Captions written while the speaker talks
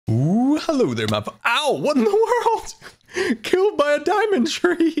Hello there, my... Ow, what in the world? Killed by a diamond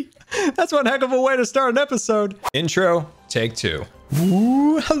tree. That's one heck of a way to start an episode. Intro, take 2.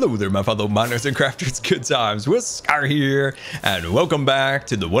 Ooh, hello there, my fellow miners and crafters. Good times with Scar here, and welcome back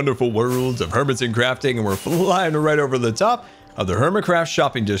to the wonderful worlds of Hermits and Crafting. And we're flying right over the top of the Hermitcraft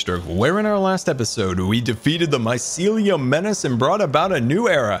shopping district, where in our last episode we defeated the mycelium menace and brought about a new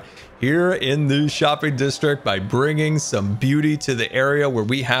era here in the shopping district by bringing some beauty to the area where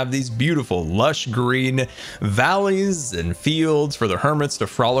we have these beautiful lush green valleys and fields for the hermits to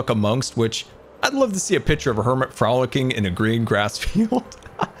frolic amongst, which I'd love to see a picture of a hermit frolicking in a green grass field.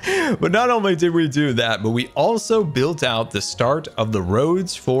 But not only did we do that, but we also built out the start of the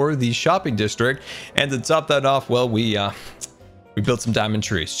roads for the shopping district. And to top that off, well, we built some diamond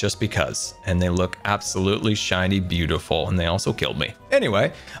trees just because, and they look absolutely shiny beautiful, and they also killed me.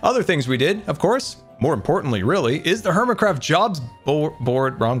 Anyway, other things we did, of course, more importantly really, is the Hermitcraft jobs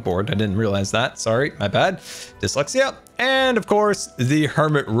board. Wrong board, I didn't realize that, sorry, my bad, dyslexia. And of course the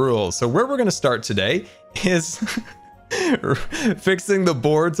hermit rules. So where we're going to start today is fixing the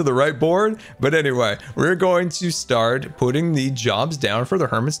board to the right board. But anyway, we're going to start putting the jobs down for the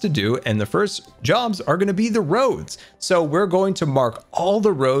hermits to do, and the first jobs are going to be the roads. So we're going to mark all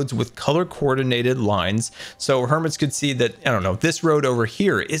the roads with color coordinated lines, so hermits could see that, I don't know, this road over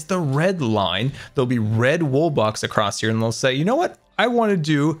here is the red line. There'll be red wool blocks across here, and they'll say, you know what, I want to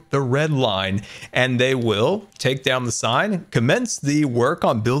do the red line, and they will take down the sign, commence the work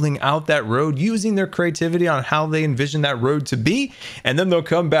on building out that road using their creativity on how they envision that road to be, and then they'll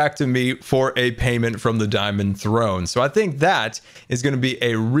come back to me for a payment from the diamond throne. So I think that is going to be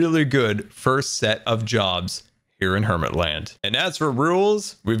a really good first set of jobs here in Hermitland. And as for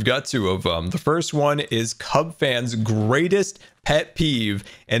rules, we've got 2 of them. The first one is Cub fans' greatest pet peeve,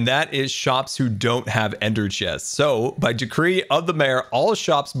 and that is shops who don't have ender chests. So by decree of the mayor, all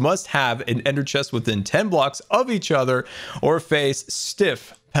shops must have an ender chest within 10 blocks of each other or face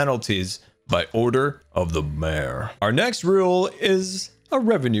stiff penalties by order of the mayor. Our next rule is a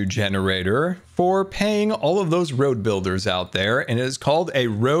revenue generator for paying all of those road builders out there, and it is called a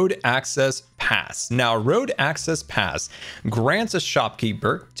road access pass. Now, road access pass grants a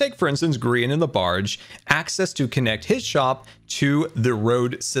shopkeeper, take for instance Grian and the Barge, access to connect his shop to the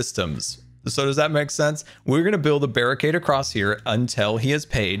road systems. So does that make sense? We're going to build a barricade across here until he has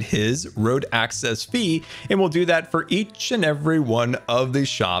paid his road access fee, and we'll do that for each and every one of the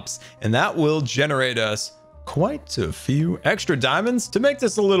shops, and that will generate us quite a few extra diamonds. To make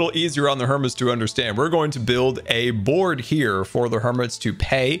this a little easier on the hermits to understand, we're going to build a board here for the hermits to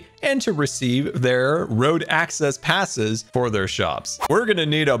pay and to receive their road access passes for their shops. We're going to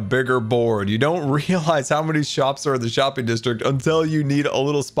need a bigger board. You don't realize how many shops are in the shopping district until you need a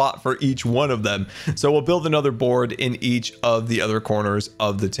little spot for each one of them. So we'll build another board in each of the other corners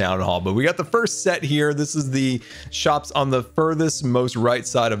of the town hall. But we got the first set here. This is the shops on the furthest most right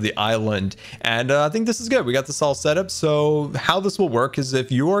side of the island, and I think this is good. We got this all set up. So how this will work is, if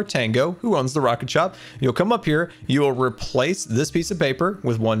you are Tango, who owns the rocket shop, you'll come up here, you will replace this piece of paper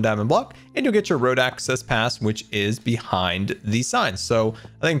with 1 diamond block, and you'll get your road access pass, which is behind the sign. So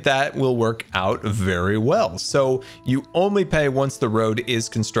I think that will work out very well. So you only pay once the road is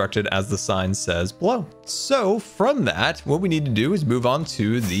constructed, as the sign says below. So from that, what we need to do is move on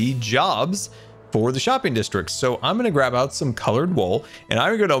to the jobs for the shopping district. So I'm going to grab out some colored wool, and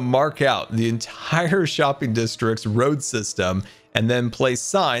I'm going to mark out the entire shopping district's road system, and then place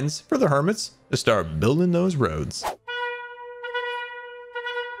signs for the hermits to start building those roads.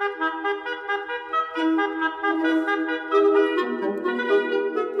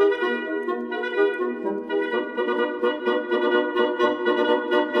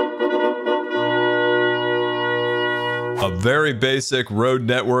 A very basic road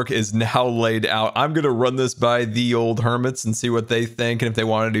network is now laid out. I'm going to run this by the old hermits and see what they think and if they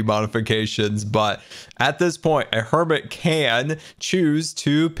want any modifications. But at this point, a hermit can choose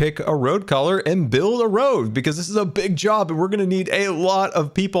to pick a road color and build a road, because this is a big job and we're going to need a lot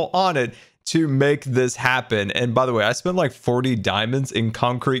of people on it to make this happen. And by the way, I spent like 40 diamonds in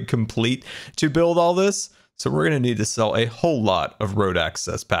concrete complete to build all this. So we're going to need to sell a whole lot of road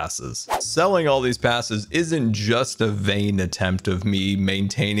access passes. Selling all these passes isn't just a vain attempt of me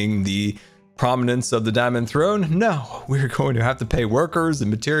maintaining the prominence of the diamond throne. No, we're going to have to pay workers and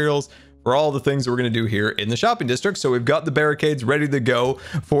materials for all the things that we're going to do here in the shopping district. So we've got the barricades ready to go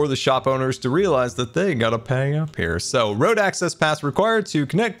for the shop owners to realize that they got to pay up here. So road access pass required to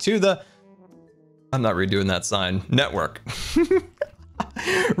connect to the... I'm not redoing that sign. Network.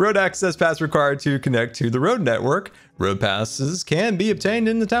 Road access pass required to connect to the road network. road passes can be obtained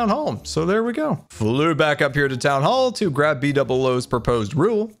in the town hall. So there we go. Flew back up here to town hall to grab B00's proposed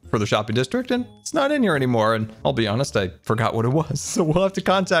rule for the shopping district, and it's not in here anymore. And I'll be honest, I forgot what it was. So we'll have to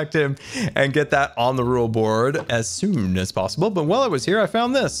contact him and get that on the rule board as soon as possible. But while I was here, I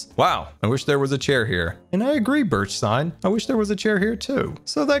found this. Wow, I wish there was a chair here. And I agree, Birch Sign. I wish there was a chair here too.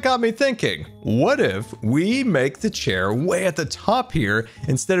 So that got me thinking, what if we make the chair way at the top here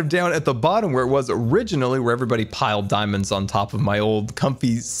instead of down at the bottom where it was originally, where everybody piled diamonds on top of my old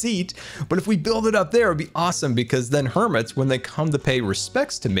comfy seat? But if we build it up there, it'd be awesome, because then hermits, when they come to pay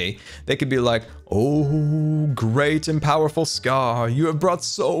respects to me, they could be like, oh, great and powerful Scar, you have brought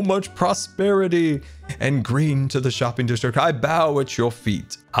so much prosperity and green to the shopping district. I bow at your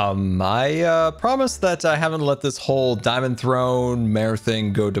feet. I promise that I haven't let this whole diamond throne mare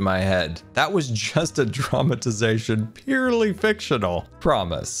thing go to my head. That was just a dramatization, purely fictional.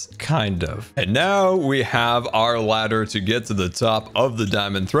 Promise, kind of. And now we have our ladder to get to the top of the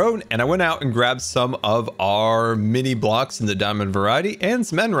diamond throne. And I went out and grabbed some of our mini blocks in the diamond variety and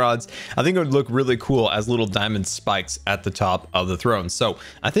some end rods. I think it would look really cool as little diamond spikes at the top of the throne. So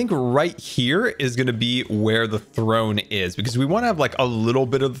I think right here is going to be where the throne is, because we want to have like a little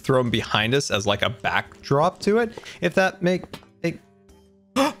bit of the throne behind us as like a backdrop to it, if that make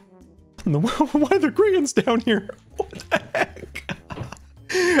why are the Grians down here? What the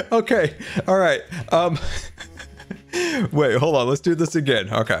heck? Okay, all right, wait, hold on, let's do this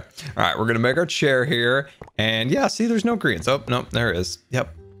again. Okay, all right, we're gonna make our chair here, and yeah, see, there's no Grians. Oh no, there is.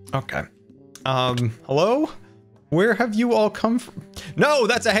 Yep. Okay. Hello, where have you all come from? No,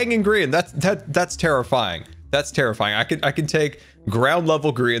 that's a hanging Grian. That's terrifying. That's terrifying. I can take ground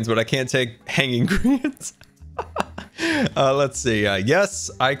level Grians, but I can't take hanging Grians. Let's see. Yes,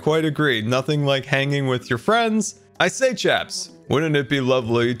 I quite agree. Nothing like hanging with your friends. I say, chaps, wouldn't it be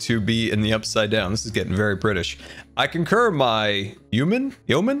lovely to be in the upside down? This is getting very British. I concur, my yeoman.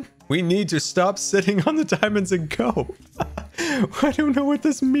 We need to stop sitting on the diamonds and go. I don't know what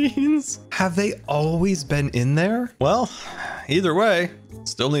this means. Have they always been in there? Well, either way,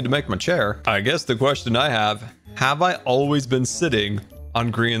 still need to make my chair. I guess the question I have I always been sitting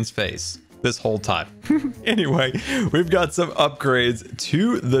on Grian's face this whole time? Anyway, we've got some upgrades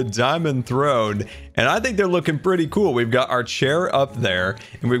to the diamond throne, and I think they're looking pretty cool. We've got our chair up there,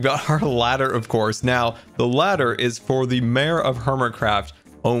 and we've got our ladder, of course. Now, the ladder is for the mayor of Hermitcraft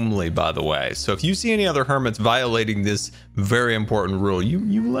only, by the way. So if you see any other hermits violating this very important rule,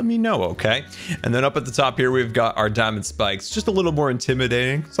 you let me know, okay? And then up at the top here, we've got our diamond spikes, just a little more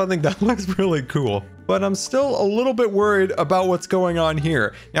intimidating. So I think that looks really cool. But I'm still a little bit worried about what's going on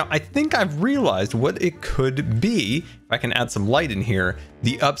here. Now, I think I've realized what it could be. If I can add some light in here,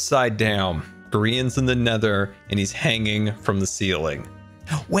 the upside down. Grian's in the Nether, and he's hanging from the ceiling.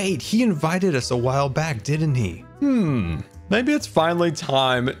 Wait, he invited us a while back, didn't he? Maybe it's finally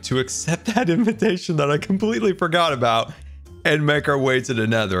time to accept that invitation that I completely forgot about and make our way to the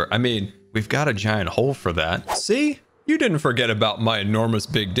Nether. I mean, we've got a giant hole for that. See? You didn't forget about my enormous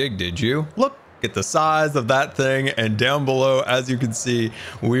big dig, did you? Look at the size of that thing, and down below, as you can see,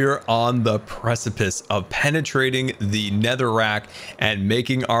 we're on the precipice of penetrating the netherrack and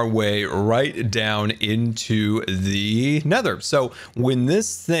making our way right down into the Nether. So when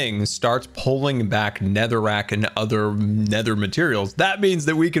this thing starts pulling back netherrack and other nether materials, that means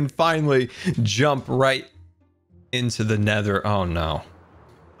that we can finally jump right into the Nether. Oh no.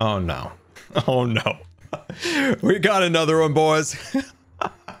 Oh no. Oh no. We got another one, boys.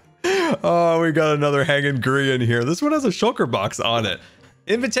 Oh, we got another hanging Grian here. This one has a shulker box on it.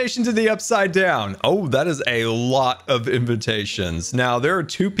 Invitation to the upside down. Oh, that is a lot of invitations. Now, there are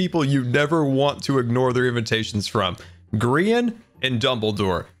two people you never want to ignore their invitations from. Grian and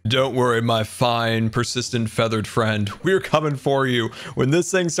Dumbledore. Don't worry, my fine, persistent, feathered friend. We're coming for you. When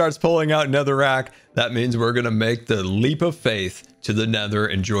this thing starts pulling out netherrack, that means we're going to make the leap of faith to the Nether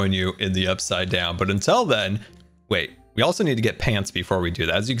and join you in the upside down. But until then, wait. We also need to get pants before we do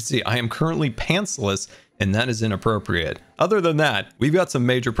that. As you can see, I am currently pantsless, and that is inappropriate. Other than that, we've got some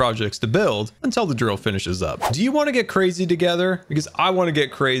major projects to build until the drill finishes up. Do you want to get crazy together? Because I want to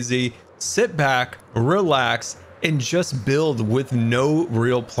get crazy. Sit back, relax, and just build with no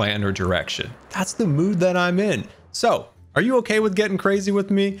real plan or direction. That's the mood that I'm in. So, are you okay with getting crazy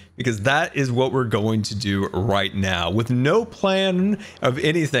with me? Because that is what we're going to do right now. With no plan of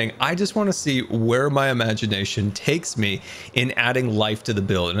anything, I just want to see where my imagination takes me in adding life to the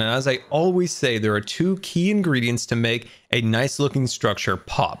build. And as I always say, there are two key ingredients to make a nice looking structure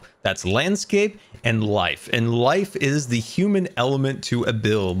pop. That's landscape and life. And life is the human element to a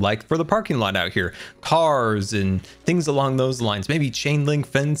build, like for the parking lot out here, cars and things along those lines, maybe chain link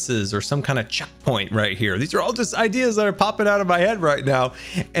fences or some kind of checkpoint right here. These are all just ideas that are popping out of my head right now.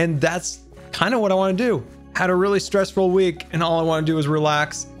 And that's kind of what I want to do. Had a really stressful week and all I want to do is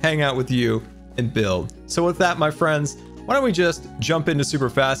relax, hang out with you and build. So with that, my friends, why don't we just jump into super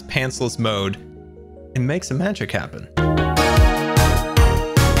fast pantsless mode and make some magic happen.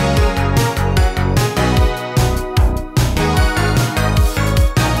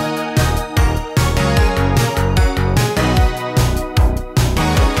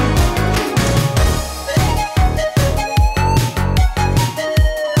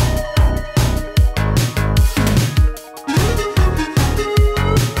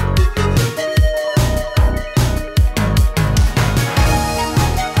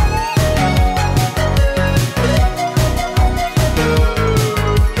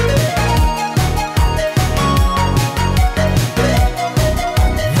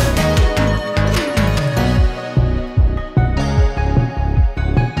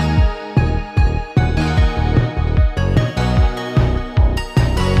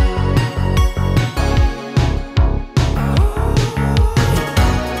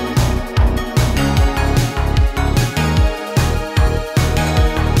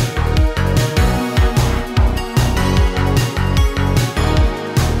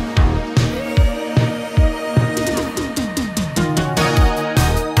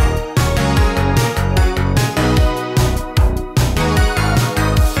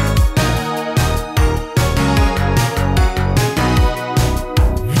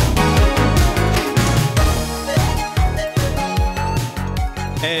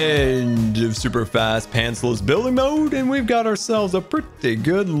 Super fast pantsless building mode, and we've got ourselves a pretty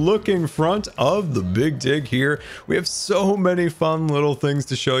good looking front of the Big Dig here. We have so many fun little things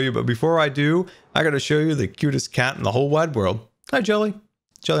to show you, but before I do, I gotta show you the cutest cat in the whole wide world. Hi, Jelly.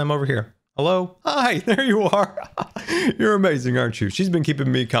 Jelly, I'm over here. Hello? Hi, there you are. You're amazing, aren't you? She's been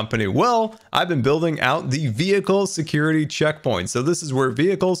keeping me company. Well, I've been building out the vehicle security checkpoint. So this is where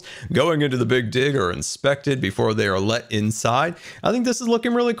vehicles going into the Big Dig are inspected before they are let inside. I think this is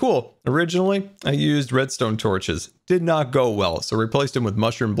looking really cool. Originally, I used redstone torches. Did not go well, so replaced them with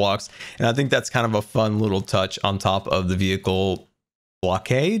mushroom blocks. And I think that's kind of a fun little touch on top of the vehicle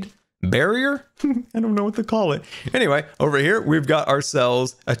blockade? Barrier? I don't know what to call it. Anyway, over here, we've got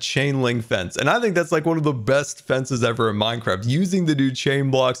ourselves a chain link fence. And I think that's like one of the best fences ever in Minecraft. Using the new chain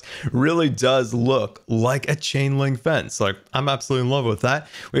blocks really does look like a chain link fence. Like, I'm absolutely in love with that.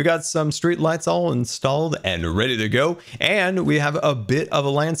 We've got some street lights all installed and ready to go. And we have a bit of a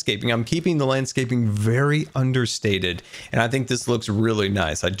landscaping. I'm keeping the landscaping very understated. And I think this looks really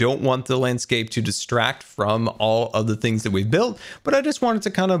nice. I don't want the landscape to distract from all of the things that we've built, but I just wanted to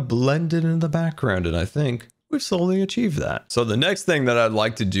kind of blend it in the background. And I think we've slowly achieved that. So the next thing that I'd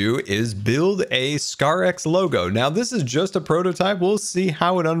like to do is build a ScarX logo. Now this is just a prototype. We'll see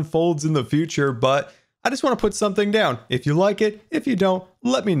how it unfolds in the future, but I just want to put something down. If you like it, if you don't,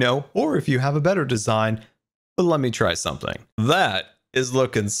 let me know. Or if you have a better design, but let me try something. That is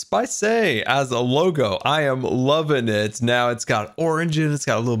looking spicy as a logo. I am loving it. Now it's got orange in it. It's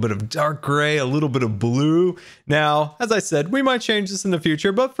got a little bit of dark gray, a little bit of blue. Now, as I said, we might change this in the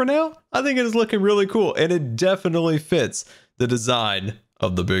future, but for now, I think it is looking really cool and it definitely fits the design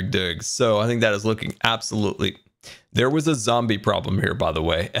of the Big Dig. So I think that is looking absolutely... There was a zombie problem here, by the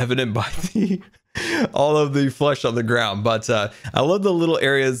way, evident by the... all of the flesh on the ground, but I love the little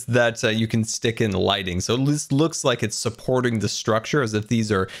areas that you can stick in lighting. So this looks like it's supporting the structure as if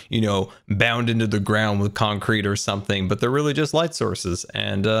these are, you know, bound into the ground with concrete or something, but they're really just light sources.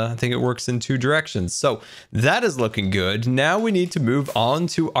 And I think it works in two directions. So that is looking good. Now we need to move on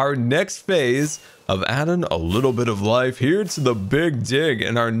to our next phase of adding a little bit of life here to the Big Dig.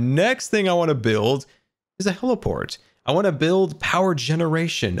 And our next thing I want to build is a heliport. I want to build power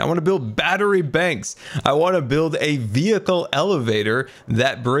generation. I want to build battery banks. I want to build a vehicle elevator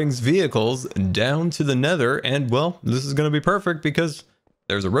that brings vehicles down to the Nether. And well, this is going to be perfect because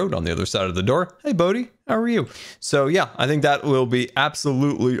there's a road on the other side of the door. Hey, Bodhi, how are you? So yeah, I think that will be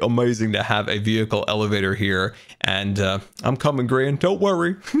absolutely amazing to have a vehicle elevator here. And I'm coming, Grian, don't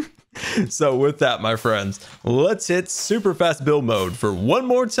worry. So with that, my friends, let's hit super fast build mode for one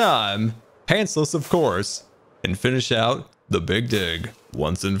more time. Pantsless, of course. And finish out the Big Dig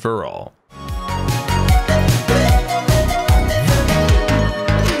once and for all.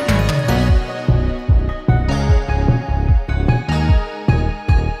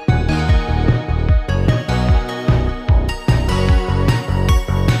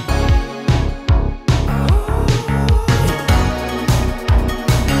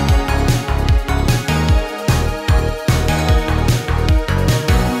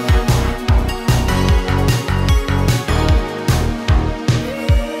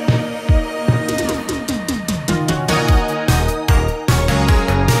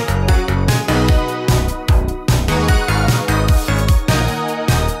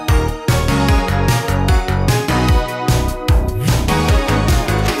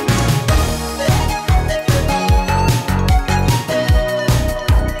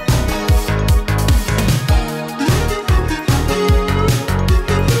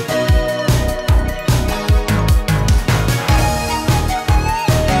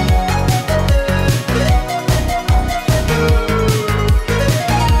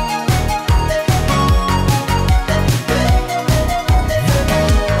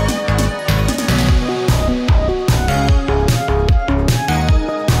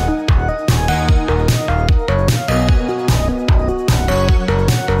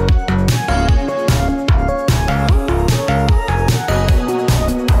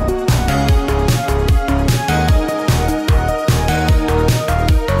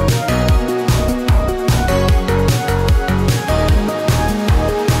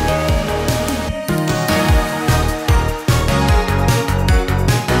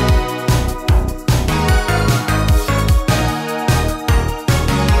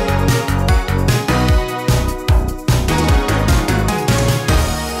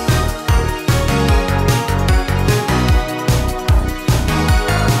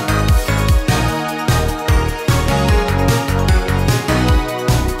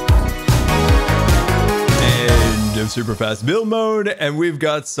 super fast build mode, and we've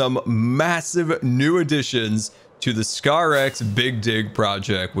got some massive new additions to the ScarX Big Dig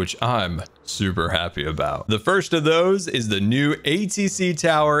project, which I'm super happy about. The first of those is the new ATC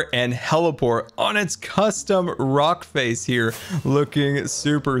tower and heliport on its custom rock face here, looking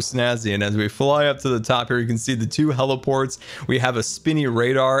super snazzy. And as we fly up to the top here, you can see the two heliports. We have a spinny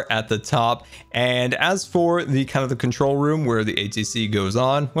radar at the top. And as for the kind of the control room where the ATC goes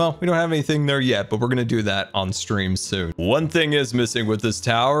on, well, we don't have anything there yet, but we're going to do that on stream soon. One thing is missing with this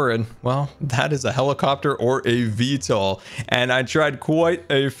tower, and well, that is a helicopter or a VTOL. And I tried quite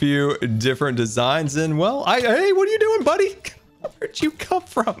a few different designs, and well, hey, what are you doing, buddy? Where'd you come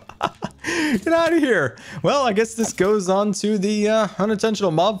from? Get out of here. Well, I guess this goes on to the unintentional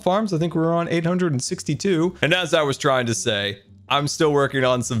mob farms. I think we're on 862. And as I was trying to say, I'm still working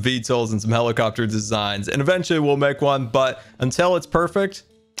on some VTOLs and some helicopter designs, and eventually we'll make one, but until it's perfect,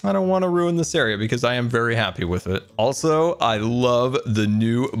 I don't want to ruin this area because I am very happy with it. Also, I love the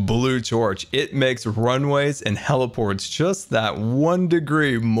new blue torch. It makes runways and heliports just that 1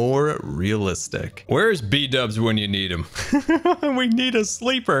 degree more realistic. Where's Bdubs when you need him? We need a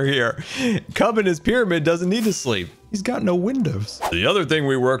sleeper here. Cub in his pyramid doesn't need to sleep. He's got no windows. The other thing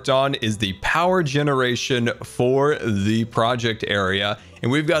we worked on is the power generation for the project area.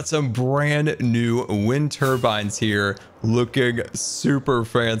 And we've got some brand new wind turbines here looking super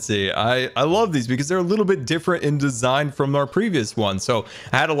fancy. I love these because they're a little bit different in design from our previous one. So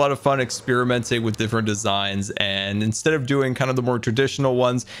I had a lot of fun experimenting with different designs. And instead of doing kind of the more traditional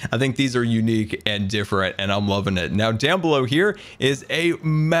ones, I think these are unique and different, and I'm loving it. Now down below here is a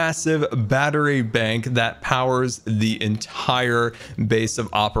massive battery bank that powers the entire base of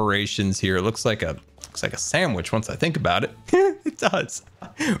operations here. It looks like a sandwich once I think about it. It does.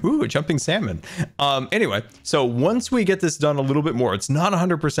 Ooh, a jumping salmon. Anyway, so once we get this done a little bit more, it's not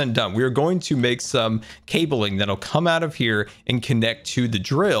 100% done. We are going to make some cabling that'll come out of here and connect to the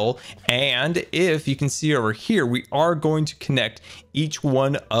drill. And if you can see over here, we are going to connect each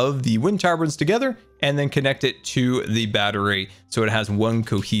one of the wind turbines together and then connect it to the battery so it has one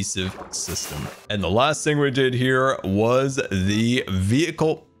cohesive system. And the last thing we did here was the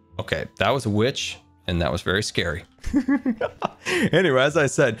vehicle. Okay, that was a witch, and that was very scary. Anyway, as I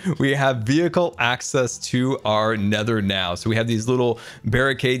said, we have vehicle access to our Nether now. So we have these little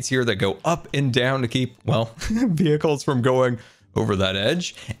barricades here that go up and down to keep, well, vehicles from going over that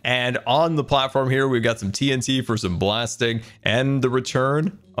edge. And on the platform here, we've got some TNT for some blasting and the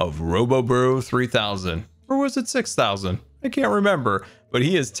return of RoboBro 3000. Or was it 6000? I can't remember, but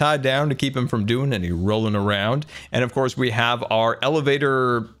he is tied down to keep him from doing any rolling around. And of course, we have our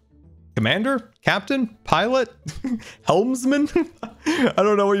elevator commander, captain, pilot, helmsman. I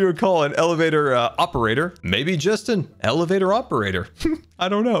don't know what you would call an elevator operator. Maybe just an elevator operator. I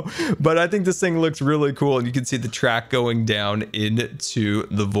don't know. But I think this thing looks really cool. And you can see the track going down into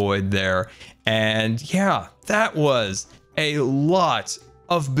the void there. And yeah, that was a lot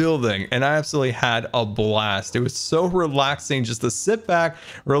of building, and I absolutely had a blast. It was so relaxing just to sit back,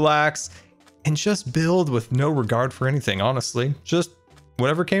 relax, and just build with no regard for anything, honestly. Just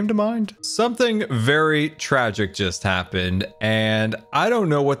whatever came to mind. Something very tragic just happened, and I don't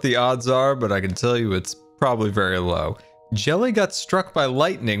know what the odds are, but I can tell you it's probably very low. Jelly got struck by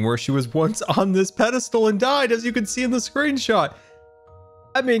lightning where she was once on this pedestal and died, as you can see in the screenshot.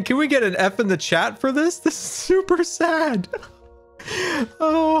 I mean, can we get an F in the chat for this? This is super sad.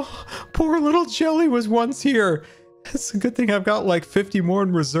 Oh, poor little Jelly was once here. It's a good thing I've got like 50 more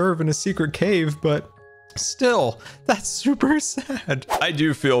in reserve in a secret cave, but still, that's super sad. I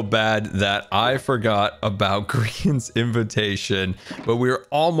do feel bad that I forgot about Grian's invitation, but we're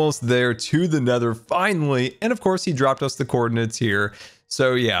almost there to the Nether finally. And of course, he dropped us the coordinates here.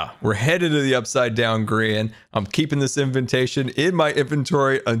 So yeah, we're headed to the upside down, Grian. I'm keeping this invitation in my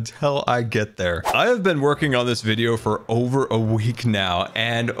inventory until I get there. I have been working on this video for over a week now,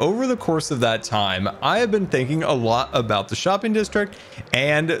 and over the course of that time, I have been thinking a lot about the shopping district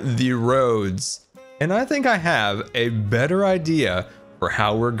and the roads. And I think I have a better idea for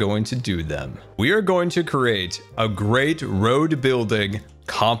how we're going to do them. We are going to create a great road building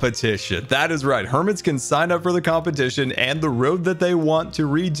competition. That is right. Hermits can sign up for the competition and the road that they want to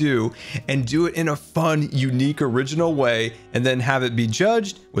redo and do it in a fun, unique, original way, and then have it be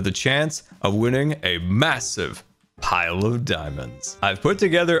judged with a chance of winning a massive pile of diamonds. I've put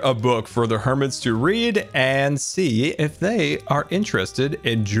together a book for the Hermits to read and see if they are interested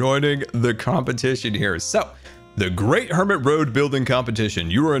in joining the competition here. So The Great Hermit Road Building Competition.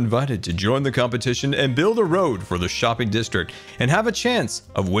 You are invited to join the competition and build a road for the shopping district and have a chance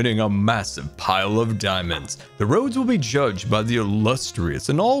of winning a massive pile of diamonds. The roads will be judged by the illustrious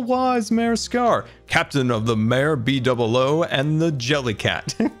and all-wise Mayor Scar, captain of the Mayor BOO and the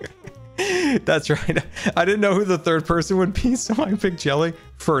Jellycat. That's right. I didn't know who the third person would be, so I picked Jelly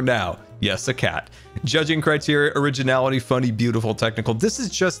for now. Yes, a cat. Judging criteria: originality, funny, beautiful, technical. This is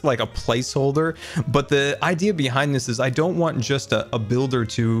just like a placeholder, but the idea behind this is I don't want just a builder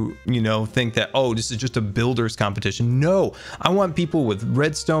to, you know, think that, oh, this is just a builder's competition. No, I want people with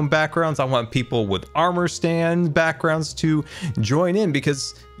redstone backgrounds. I want people with armor stand backgrounds to join in,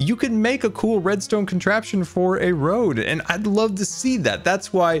 because you can make a cool redstone contraption for a road, and I'd love to see that.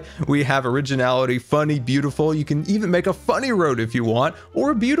 That's why we have originality, funny, beautiful. You can even make a funny road if you want,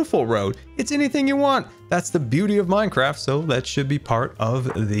 or a beautiful road. It's anything you want. That's the beauty of Minecraft, so that should be part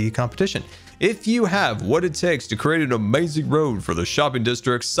of the competition. If you have what it takes to create an amazing road for the shopping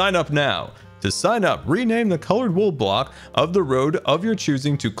district, sign up now. To sign up, rename the colored wool block of the road of your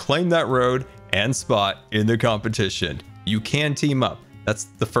choosing to claim that road and spot in the competition. You can team up. That's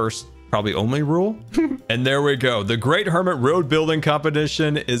the first, probably only rule. And there we go. The Great Hermit Road Building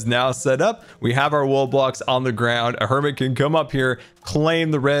Competition is now set up. We have our wool blocks on the ground. A hermit can come up here,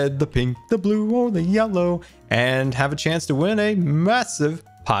 claim the red, the pink, the blue, or the yellow, and have a chance to win a massive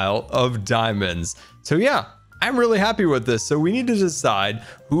pile of diamonds. So yeah, I'm really happy with this. So we need to decide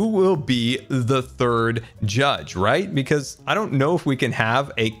who will be the third judge, right? Because I don't know if we can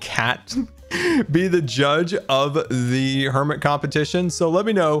have a cat be the judge of the hermit competition. So let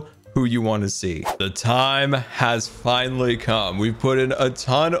me know who you want to see. The time has finally come. We've put in a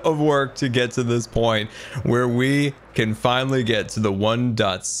ton of work to get to this point where we can finally get to the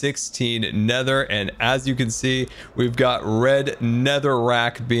 1.16 nether. And as you can see, we've got red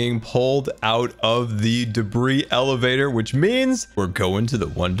netherrack being pulled out of the debris elevator, which means we're going to the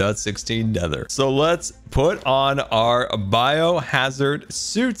 1.16 nether. So let's put on our biohazard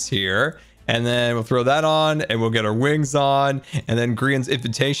suits here. And then we'll throw that on, and we'll get our wings on. And then Grian's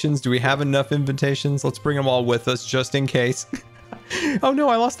invitations. Do we have enough invitations? Let's bring them all with us just in case. Oh no,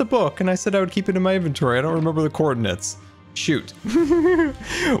 I lost the book, and I said I would keep it in my inventory. I don't remember the coordinates. Shoot.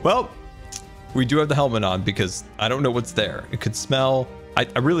 Well, we do have the helmet on because I don't know what's there. It could smell. I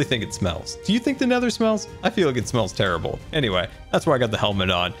really think it smells. Do you think the nether smells? I feel like it smells terrible. Anyway, that's why I got the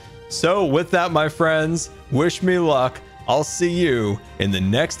helmet on. So with that, my friends, wish me luck. I'll see you in the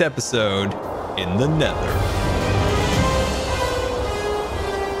next episode in the Nether.